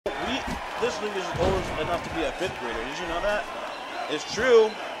this league is old enough to be a 5th grader. Did you know that? It's true.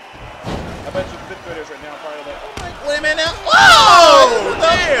 I bet you 5th graders right now probably like, oh my, wait a minute now. Whoa!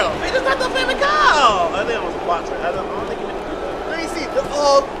 Damn! They just got the family cow! I think I was a boxer. I don't think he meant to do that. Now you see, they're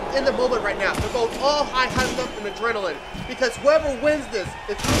all in the moment right now. They're both all high-hyped up in adrenaline. Because whoever wins this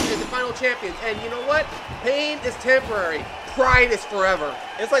is the final champions. And you know what? Pain is temporary. Pride is forever.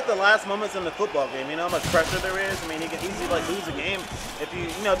 It's like the last moments in the football game. You know how much pressure there is? I mean, you can easily like lose a game if you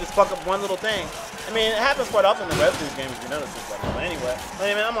just fuck up one little thing. I mean, it happens quite often in the rest of these games if you notice this. But anyway,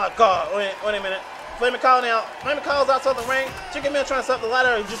 wait a minute. I'm like, God, wait a minute. Flaming Kyle now. Flaming Kyle's outside the ring. Chicken Man trying to set up the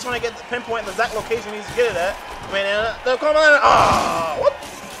ladder. He's just trying to get the pinpoint the exact location he needs to get it at. I mean, they're coming ladder. Oh, what?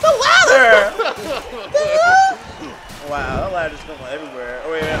 The ladder! Wow, that ladder just going everywhere.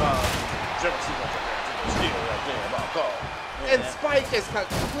 Oh, wait a minute. Jump steal right there. About call. And Spike is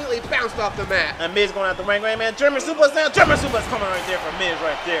completely bounced off the mat. And Miz going out the ring, right, man? German suplex now. German suplex coming right there from Miz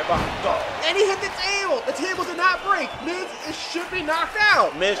right there. About go. And he hit the table. The table did not break. Miz should be knocked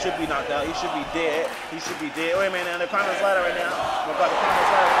out. Miz should be knocked out. He should be dead. He should be dead. Wait a minute, now they're climbing this ladder right now. We've got the climbing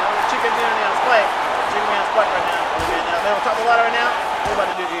this ladder right now. Chicken Man now, Spike. Chicken Man Spike right now. Wait a minute now. They're on top of the ladder right now. What are we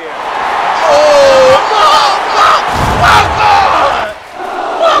about to do here? Oh, God! Oh, God!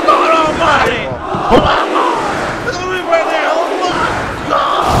 Oh, God almighty! Oh, my God! Look at me right there. Oh, my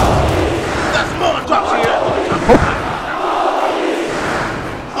God! That's more drops here.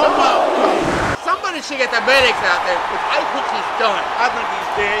 Oh, my God! Somebody should get the medics out there, because I think he's done. I think he's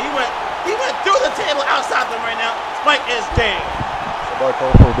dead. He went through the table outside them right now. Spike is dead. Somebody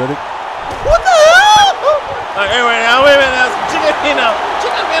call for a medic. What the hell? Okay, wait now, wait a minute now. Chicken Man,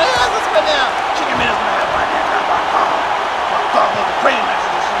 Chicken Man has this right now. Chicken Man is going to have right there. Look, the crazy match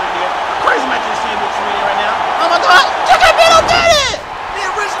is just here. Crazy match is seeing Bitchamania right now. Oh my God, Chicken Man did it! The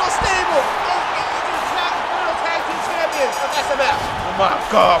original stable is the tag team champions of SMF. Oh my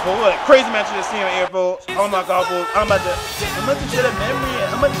God, boy, what a crazy match is seeing here, folks. Oh my God, boy, I'm about to share a memory.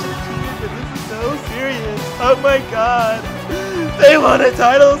 I'm about to share a team, but this is so serious. Oh my God. They won the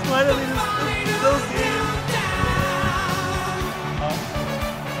titles finally. This is so serious.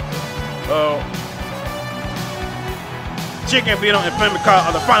 Oh. Chicken beat on and Flaming Kyle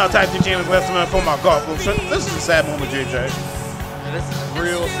are the final tag team champions of SMF. Oh my God, folks. This is a sad moment, JJ. And this is a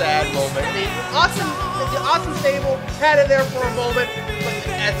real sad moment. I mean, the awesome stable had it there for a moment, but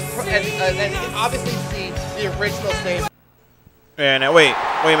as you can obviously see, the original stable. Yeah, now wait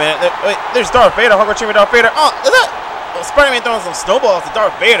a minute. Wait, there's Darth Vader, Hardcore Champion Darth Vader. Oh, is that? Spider-Man throwing some snowballs to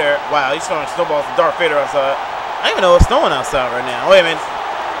Darth Vader. Wow, he's throwing snowballs to Darth Vader outside. I don't even know what's snowing outside right now. Wait a minute.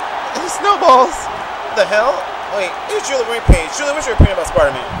 It's snowballs. What the hell? Wait, here's Julie Ring Page. Julie, what's your opinion about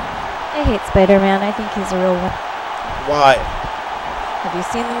Spider-Man? I hate Spider-Man. I think he's a real one. Why? Have you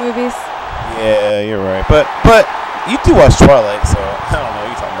seen the movies? Yeah, you're right. But you do watch Twilight, so I don't know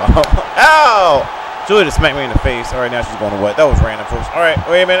what you're talking about. Ow! Julie just smacked me in the face. All right, now she's going to what? That was random, folks. All right,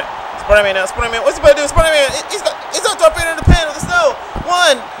 wait a minute. Spider-Man now. Spider-Man. What's he about to do? Spider-Man. He's on Darth Vader in the pen of the snow.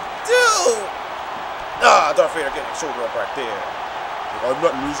 1, 2. Ah, Darth Vader getting his shoulder up right there. I'm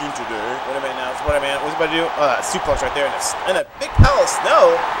not losing today. Wait a minute now. Spider-Man. What's he about to do? Suplex right there in a big pile of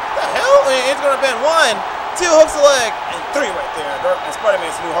snow. What the hell? It's going to bend 1, 2, hooks the leg, and 3 right there. And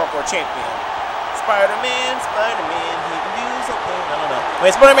Spider-Man's the new hardcore champion. Spider-Man, he can do something. I don't know.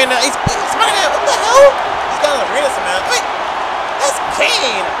 Wait, Spider-Man now. Spider-Man, what the hell? He's got an arena somehow. Wait, that's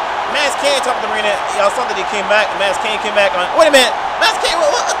Kane. Max Kane top of the arena. Y'all saw that he came back. Max Kane came back on. Wait a minute. Max Kane,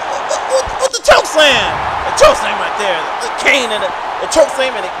 what the choke slam? The choke slam right there. The Kane and the choke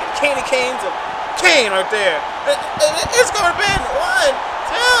slam and the Kane and Canes of Kane right there. It's going to be 1,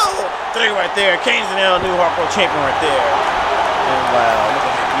 2, 3 right there. Kane's the now new hardcore champion right there. And wow, look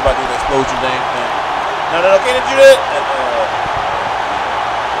at him. You about to do the explosion thing. No, Kane did you do it?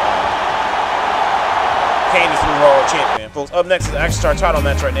 Kane is the new hardcore champion. Folks, up next is the Action Star title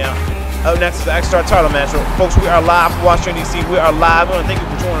match right now. Up next is the Action Star title match. Folks, we are live from Washington, D.C. We are live. I want to thank you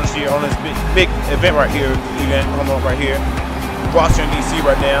for joining us here on this big event right here. Right here. Washington, D.C.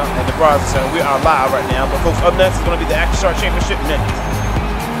 right now at the Bronze Center. We are live right now. But folks, up next is going to be the Action Star Championship next.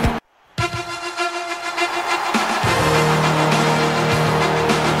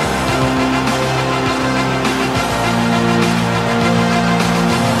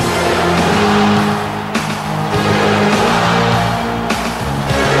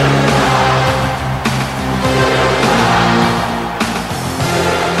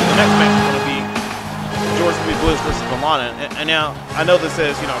 And now, I know this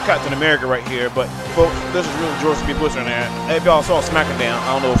says, Captain America right here, but folks, this is really George B. Bush in there. If y'all saw SmackDown,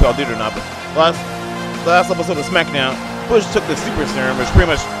 I don't know if y'all did or not, but last episode of SmackDown, Bush took the super serum, which pretty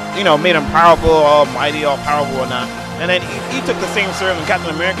much, made him powerful, almighty, all powerful or not. And then he took the same serum that Captain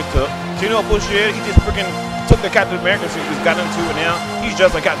America took. So you know what Bush did? He just freaking took the Captain America suit, just got into it now. He's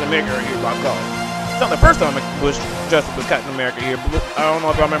just like Captain America right here, by God. It's not the first time Bush dressed up as Captain America here. But I don't know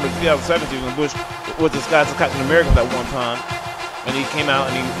if I remember 2017 when Bush was disguised as Captain America that one time. And he came out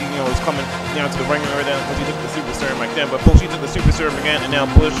and he was coming down to the ring and everything because he took the super serum back then. But Bush, he took the super serum again, and now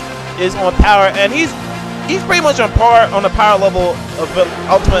Bush is on power, and he's pretty much on the power level of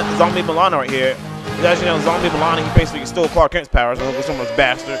Ultimate Zombie Bin Laden right here. As you know, Zombie Bin Laden, he basically stole Clark Kent's powers, so he's someone's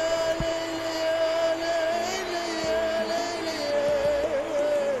bastard.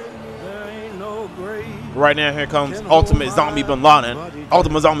 Right now, here comes Ultimate Zombie Bin Laden.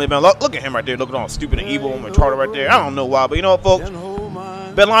 Ultimate Zombie Bin Laden. Look at him right there, looking all stupid and evil and retarded right there. I don't know why, but you know what, folks?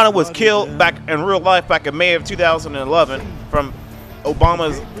 Bin Laden was killed back in real life back in May of 2011 from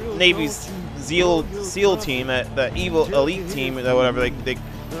Obama's Navy's SEAL team, the evil elite team, or whatever. They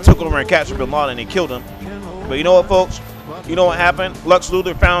took over and captured Bin Laden and they killed him. But you know what, folks? You know what happened? Lex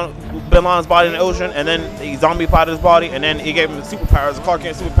Luthor found Bin Laden's body in the ocean, and then he zombie-fied his body, and then he gave him the superpowers, the Clark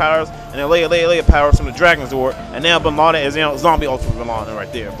Kent superpowers, and then Leia powers from the Dragon Zord, and now Bin Laden is Zombie Ultimate Bin Laden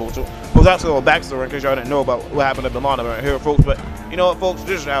right there, folks. So, folks, that's a little backstory in case y'all didn't know about what happened to Bin Laden right here, folks. But you know what, folks?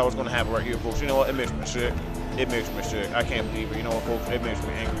 This is how it's gonna happen right here, folks. You know what? It makes me sick. It makes me sick. I can't believe it. You know what, folks? It makes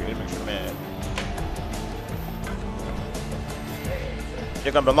me angry. It makes me mad.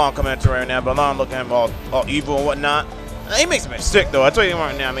 Here comes Bin Laden coming into right now. Bin Laden looking at him all evil and whatnot. He makes me sick, though. I tell you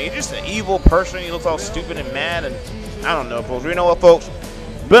right now, man. He's just an evil person. He looks all stupid and mad, and I don't know, folks. You know what, folks?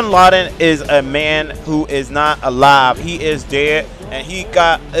 Bin Laden is a man who is not alive. He is dead, and he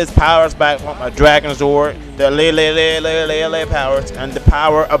got his powers back from a Dragon Zord, the Leia powers, and the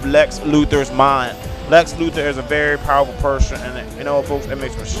power of Lex Luthor's mind. Lex Luthor is a very powerful person, and you know what, folks? It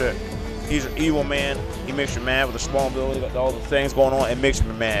makes me sick. He's an evil man. He makes you mad with a small ability, got all the things going on. It makes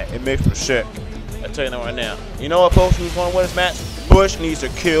me mad. It makes me sick. I tell you that right now. You know what, folks? Who's going to win this match? Bush needs to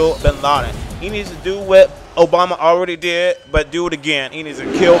kill Bin Laden. He needs to do what Obama already did, but do it again. He needs to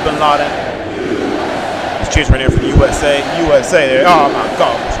kill Bin Laden. It's changed right there for the USA. USA there. Oh my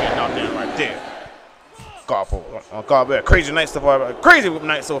God, Bush getting knocked down right there. God, oh God, man. Crazy night so far. Crazy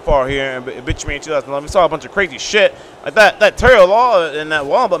night so far here in Bitchamania 2011. We saw a bunch of crazy shit like that. Terry Law in that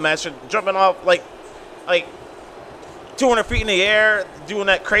Wombat match, jumping off like 200 feet in the air, doing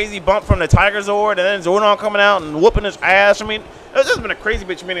that crazy bump from the Tiger Zord, and then Zordon coming out and whooping his ass. I mean, it's just been a crazy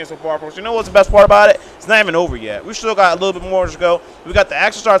Bitchamania so far, folks. You know what's the best part about it? It's not even over yet. We still got a little bit more to go. We got the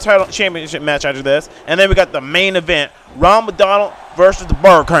Action Star Title Championship match after this, and then we got the main event, Ron McDonald versus the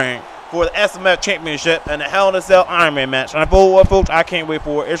Burr King for the SMF Championship and the Hell in a Cell Iron Man match. And for what, folks, I can't wait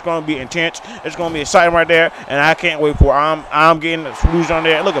for it. It's going to be intense. It's going to be exciting right there, and I can't wait for it. I'm getting the solution on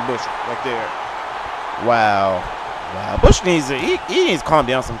there. Look at Bush right there. Wow. Wow, Bush needs to, he needs to calm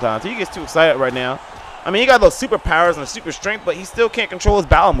down sometimes. He gets too excited right now. I mean, he got those superpowers and super strength, but he still can't control his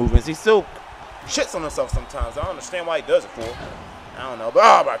bowel movements. He still shits on himself sometimes. I don't understand why he does it for. I don't know, but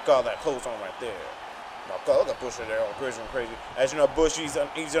oh my God, that clothes on right there. Oh my God, look at Bush right there, all crazy and crazy. As you know, Bush, he's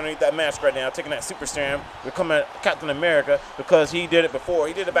underneath that mask right now, taking that super serum, becoming Captain America because he did it before.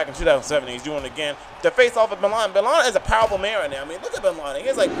 He did it back in 2007. He's doing it again to face off of Bin Laden. Bin Laden is a powerful man right now. I mean, look at Bin Laden. He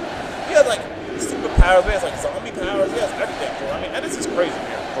has like superpowers. He has like zombie powers. He has everything, bro. I mean, and this is crazy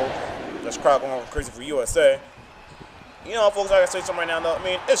here, folks. This crowd going crazy for USA. You know, folks, I gotta say something right now, though. I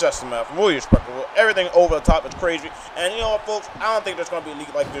mean, it's SMF. I'm really respectful. Everything over the top is crazy. And you know what, folks? I don't think there's gonna be a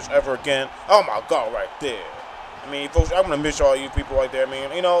league like this ever again. Oh my God, right there. I mean, folks, I'm gonna miss all you people right there. I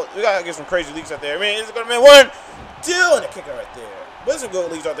mean, you know, we gotta get some crazy leagues out there. I mean, it's gonna be 1, 2, and a kicker right there. But there's some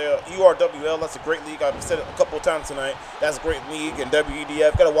good leagues out there. URWL, that's a great league. I've said it a couple of times tonight. That's a great league. And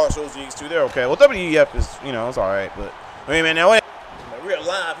WEDF, gotta watch those leagues too. They're okay. Well, WEDF is, you know, it's all right. But I mean, man, now we're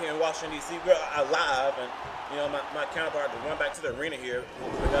live here in Washington D.C. We're live, and you know, my counterpart to run back to the arena here.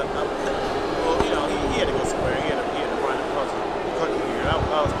 Well, you know, he had to go somewhere. He had to find a country here. That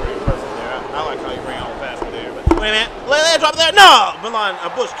was pretty impressive there. I like how he ran all fast there. But wait a minute, let that drop there. No, Bin Laden,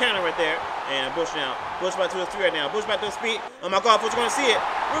 a Bush counter right there, and Bush now. Bush back to his feet right now. Bush back to his feet. Oh my God, folks, we're gonna see it.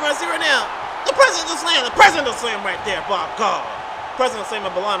 We're gonna see it right now. The presidential slam. The presidential slam right there. By God, presidential slam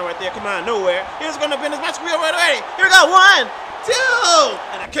of Bin Laden right there. Come out of nowhere. He's gonna be in this match real right away. Here we go. 1, 2,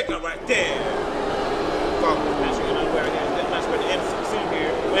 and a kick up right there.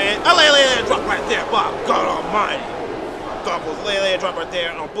 Man, I lay that drop right there, by God Almighty. Goggles, lay drop right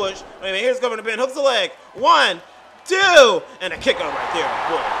there on Bush. Wait a minute, here's Governor Ben, hooks the leg. 1, 2, and a kick out right there on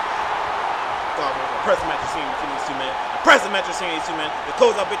Bush. Goggles, the press match you're seeing between these two men. The press match you're seeing these two men. The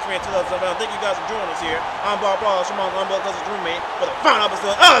close out Bitchamania 2007. Thank you guys for joining us here. I'm Bob Brawl, Shimon Gumbo, cousin's roommate. For the final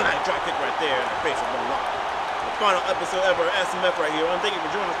episode, oh, that drop kick right there in the face of Bin Laden. final episode ever of SMF right here. I want to thank you for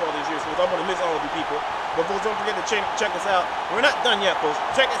joining us for all these years, folks. I want to miss all of you people. But folks, don't forget to check us out. We're not done yet, folks.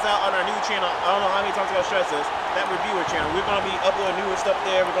 Check us out on our new channel. I don't know how many times I gotta stress this. That reviewer channel. We're gonna be uploading newer stuff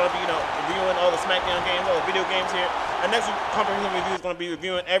there. We're gonna be, reviewing all the SmackDown games, all the video games here. Our next comprehensive review is gonna be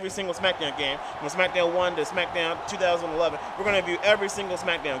reviewing every single SmackDown game, from SmackDown 1 to SmackDown 2011. We're gonna review every single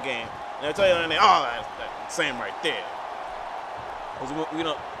SmackDown game. And I'll tell you, that's same right there.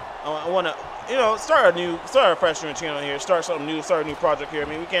 I want to, start a fresh new channel here, start something new, start a new project here. I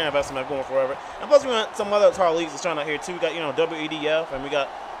mean, we can't have SMF going forever. And plus, we want some other tar leagues that's trying out here too. We got, WEDF, and we got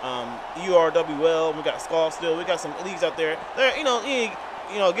URWL, we got Skull still. We got some leagues out there.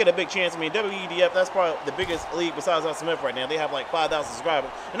 Get a big chance. I mean, WEDF, that's probably the biggest league besides SMF right now. They have like 5,000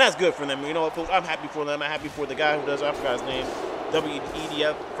 subscribers, and that's good for them. You know what, folks? I'm happy for them. I'm happy for the guy who does, I forgot his name,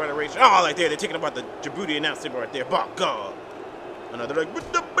 WEDF Federation. Oh, right there, they're talking about the Djibouti announcement right there. By God. And they're like,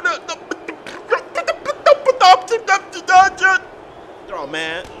 they're all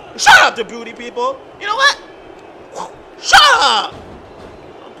mad. Shut up, Djibouti people. You know what? Shut up.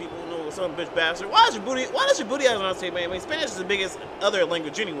 Some people know some bitch bastard. Why does Djibouti have an say, man? I mean, Spanish is the biggest other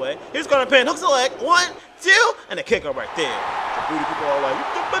language anyway. Here's gonna pin, hooks the leg, 1, 2, and a kick up right there. Djibouti people are like,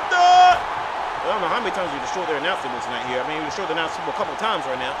 I don't know how many times you destroyed their announcement tonight here. I mean, you destroyed the announcement a couple times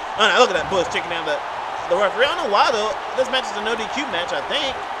right now. Look at that Bush taking down the referee. I don't know why though. This match is a no DQ match, I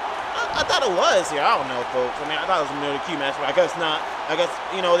think. I thought it was here. I don't know, folks. I mean, I thought it was a no DQ match, but I guess not. I guess,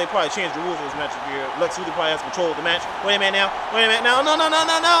 they probably changed the rules of this match here. Lex Luthor probably has control of the match. Wait a minute now. Wait a minute now. No.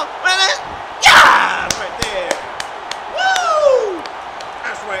 Wait a minute. Yeah! Right there. Woo!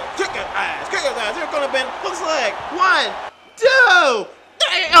 That's right. Kick his ass. Kick his ass. Here it's gonna bend. Looks like 1, 2,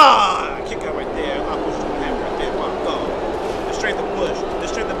 3. Oh! Kick out right there. I'll push the hand right there. My God. The strength of Bush. The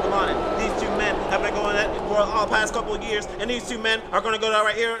strength of Milani. These two men have been going at it for all the past couple of years, and these two men are going to go down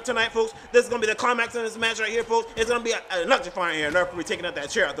right here tonight, folks. This is going to be the climax of this match right here, folks. It's going to be an electrifying here. Nerf will be taking out that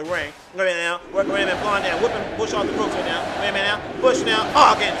chair out the ring. Wait a minute now. Wait a minute, Blonde down. Whipping Bush off the ropes right now. Wait a minute now. Bush now.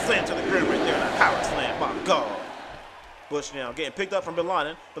 Oh, getting slammed to the ground right there. That power slam. My God. Bush now getting picked up from Bin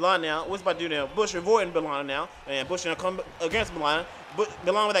Laden. Bin Laden now. What's about to do now? Bush avoiding Bin Laden now. And Bush now come against Bin Laden. Bin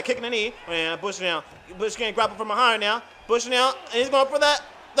Laden with that kick in the knee. And Bush now. Bush getting grappled from behind now. Bush now. And he's going for that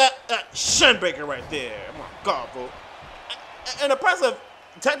shin breaker right there. Oh my God, folks. An impressive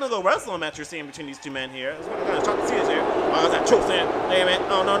technical wrestling match you're seeing between these two men here. It's kind of shocked to see this here. Oh, that's that choke slam. Hey, man.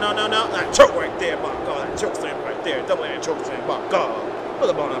 Oh, no. That choke right there. My God, that choke slam right there. Double hand choke slam. My God. Put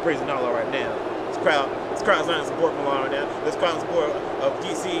the ball on praising dollar right now. This crowd's not in support for Milani right now. This crowd's in support of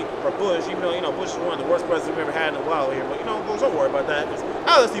DC for Bush. Even though, Bush is one of the worst presidents we've ever had in a while here. But, Bush, don't worry about that. I'd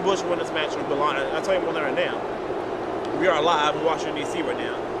rather see Bush win this match with Milani. I'll tell you more right now. We are live in Washington, D.C. right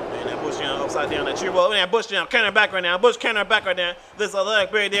now. And that Bush down upside down, that cheer ball. And that Bush down, counter back right now. Bush counter back right now. This leg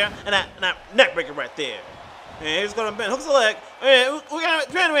break there. And that neck breaker right there. And he's going to bend. Hooks the leg. And we're going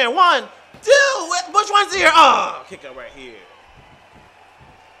to bend in. 1, 2. Bush wants here. Oh, kick out right here.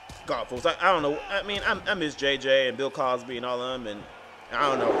 God, folks. I don't know. I mean, I miss JJ and Bill Cosby and all of them. And I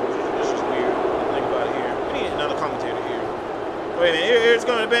don't know, folks. This is weird. Think about it here. We need another commentator here. Wait a minute. Here's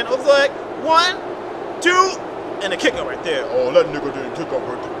going to bend. Hooks the leg. 1, 2. And a kick up right there. Oh, that nigga didn't kick up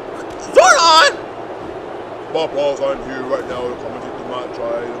right there. Zordon! Bob Ross, I'm here right now to commentate the match.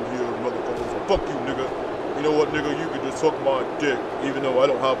 I am here, motherfucker. So fuck you, nigga. You know what, nigga? You can just suck my dick, even though I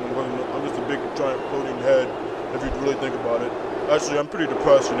don't have one. I'm just a big, giant, floating head, if you really think about it. Actually, I'm pretty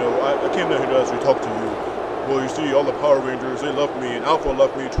depressed, I came down here to actually talk to you. Well, you see, all the Power Rangers, they left me, and Alpha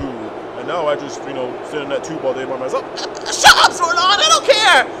left me too. And now I just, sit in that tube all day by myself. Shut up, Zordon! I don't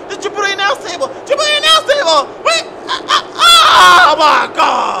care! The Djibouti announce table! Djibouti announce table! Wait! Oh my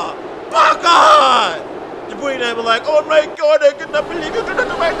God! My God! Djibouti and I were like, oh my God, I cannot believe you did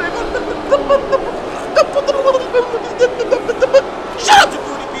the right thing. Shut up,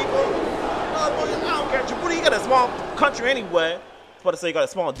 Djibouti people! I don't care. Djibouti, you got a small country anyway. I was about to say you got a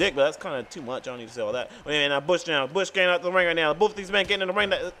small dick, but that's kind of too much. I don't need to say all that. Wait, now Bush now. Bush getting out the ring right now. Both of these men getting in the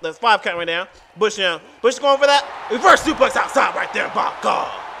ring. That's 5 count right now. Bush now. Bush going for that. Reverse suplex outside right there. My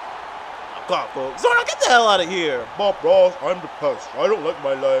God. My God, folks. Zordon, get the hell out of here. Bob Ross, I'm depressed. I don't like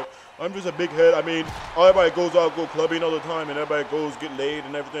my life. I'm just a big head. I mean, everybody goes out, go clubbing all the time, and everybody goes get laid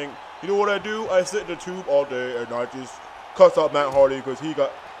and everything. You know what I do? I sit in the tube all day, and I just cuss out Matt Hardy because he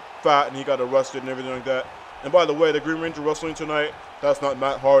got fat and he got arrested and everything like that. And by the way, the Green Ranger wrestling tonight, that's not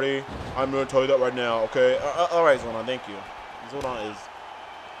Matt Hardy. I'm going to tell you that right now, okay? All right, Zordon, thank you.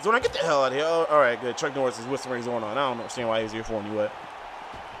 Zordon, get the hell out of here. All right, good. Chuck Norris is whispering Zordon. I don't understand why he's here for anyway.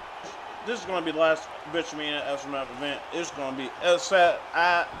 This is going to be the last Bitchamania SMF event. It's going to be as sad.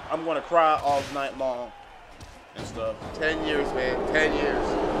 I'm going to cry all night long and stuff. 10 years, man. 10 years.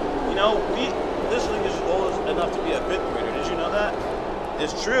 You know, this league is old enough to be a 5th grader. Did you know that?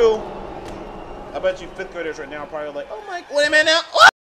 It's true. I bet you 5th graders right now are probably like, oh my, wait a minute now.